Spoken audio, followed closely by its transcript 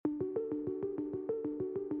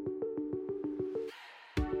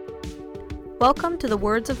Welcome to the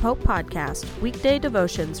Words of Hope podcast, weekday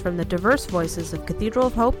devotions from the diverse voices of Cathedral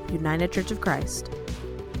of Hope, United Church of Christ.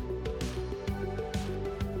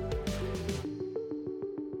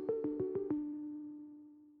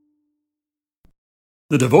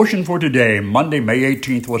 The devotion for today, Monday, May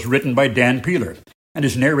 18th, was written by Dan Peeler and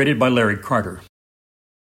is narrated by Larry Carter.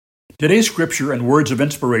 Today's scripture and words of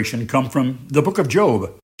inspiration come from the book of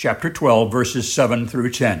Job, chapter 12, verses 7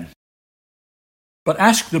 through 10. But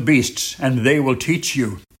ask the beasts, and they will teach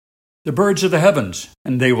you, the birds of the heavens,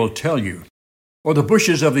 and they will tell you, or the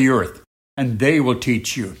bushes of the earth, and they will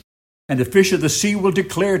teach you, and the fish of the sea will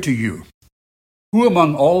declare to you. Who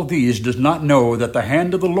among all these does not know that the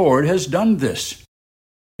hand of the Lord has done this?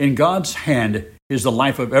 In God's hand is the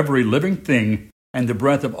life of every living thing and the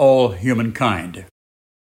breath of all humankind.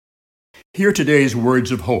 Hear today's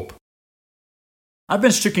words of hope. I've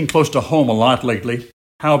been sticking close to home a lot lately.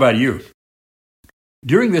 How about you?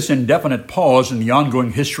 During this indefinite pause in the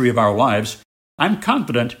ongoing history of our lives, I'm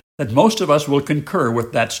confident that most of us will concur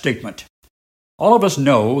with that statement. All of us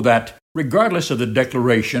know that, regardless of the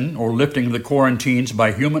declaration or lifting of the quarantines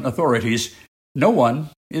by human authorities, no one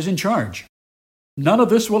is in charge. None of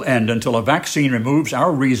this will end until a vaccine removes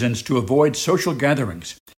our reasons to avoid social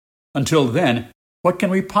gatherings. Until then, what can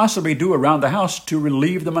we possibly do around the house to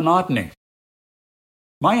relieve the monotony?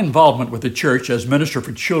 My involvement with the church as minister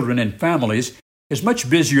for children and families is much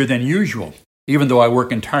busier than usual, even though I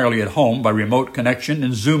work entirely at home by remote connection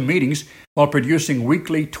and Zoom meetings while producing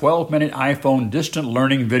weekly 12-minute iPhone distant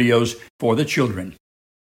learning videos for the children.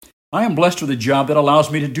 I am blessed with a job that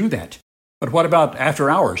allows me to do that. But what about after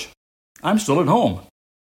hours? I'm still at home.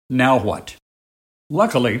 Now what?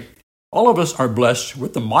 Luckily, all of us are blessed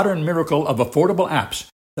with the modern miracle of affordable apps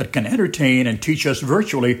that can entertain and teach us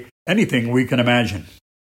virtually anything we can imagine.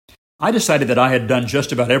 I decided that I had done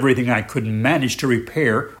just about everything I could manage to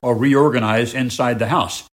repair or reorganize inside the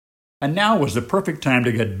house, and now was the perfect time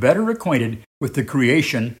to get better acquainted with the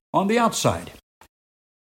creation on the outside.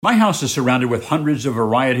 My house is surrounded with hundreds of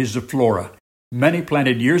varieties of flora, many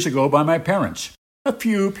planted years ago by my parents, a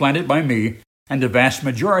few planted by me, and the vast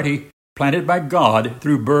majority planted by God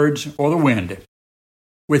through birds or the wind.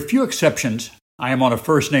 With few exceptions, I am on a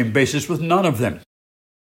first-name basis with none of them.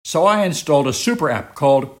 So I installed a super app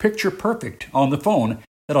called Picture Perfect on the phone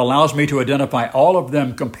that allows me to identify all of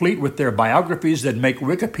them complete with their biographies that make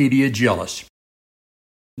Wikipedia jealous.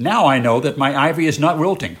 Now I know that my ivy is not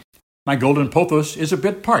wilting. My golden pothos is a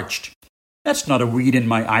bit parched. That's not a weed in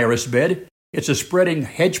my iris bed. It's a spreading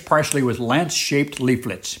hedge parsley with lance-shaped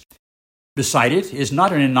leaflets. Beside it is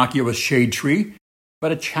not an innocuous shade tree,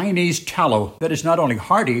 but a Chinese tallow that is not only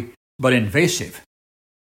hardy, but invasive.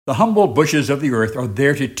 The humble bushes of the earth are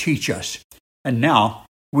there to teach us, and now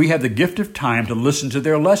we have the gift of time to listen to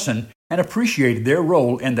their lesson and appreciate their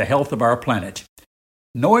role in the health of our planet.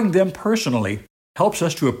 Knowing them personally helps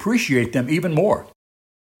us to appreciate them even more.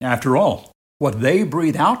 After all, what they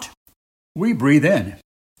breathe out, we breathe in.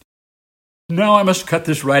 Now I must cut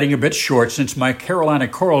this writing a bit short since my Carolina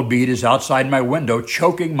coral bead is outside my window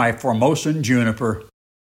choking my Formosan juniper.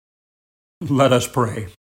 Let us pray.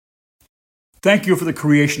 Thank you for the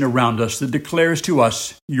creation around us that declares to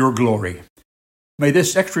us your glory. May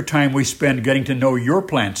this extra time we spend getting to know your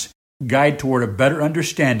plants guide toward a better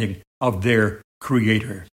understanding of their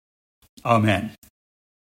Creator. Amen.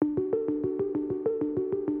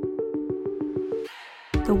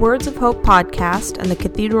 The Words of Hope podcast and the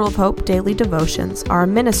Cathedral of Hope daily devotions are a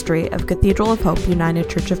ministry of Cathedral of Hope United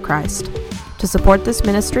Church of Christ. To support this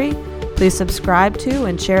ministry, please subscribe to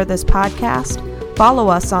and share this podcast, follow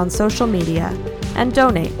us on social media, and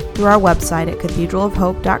donate through our website at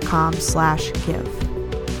cathedralofhope.com/give.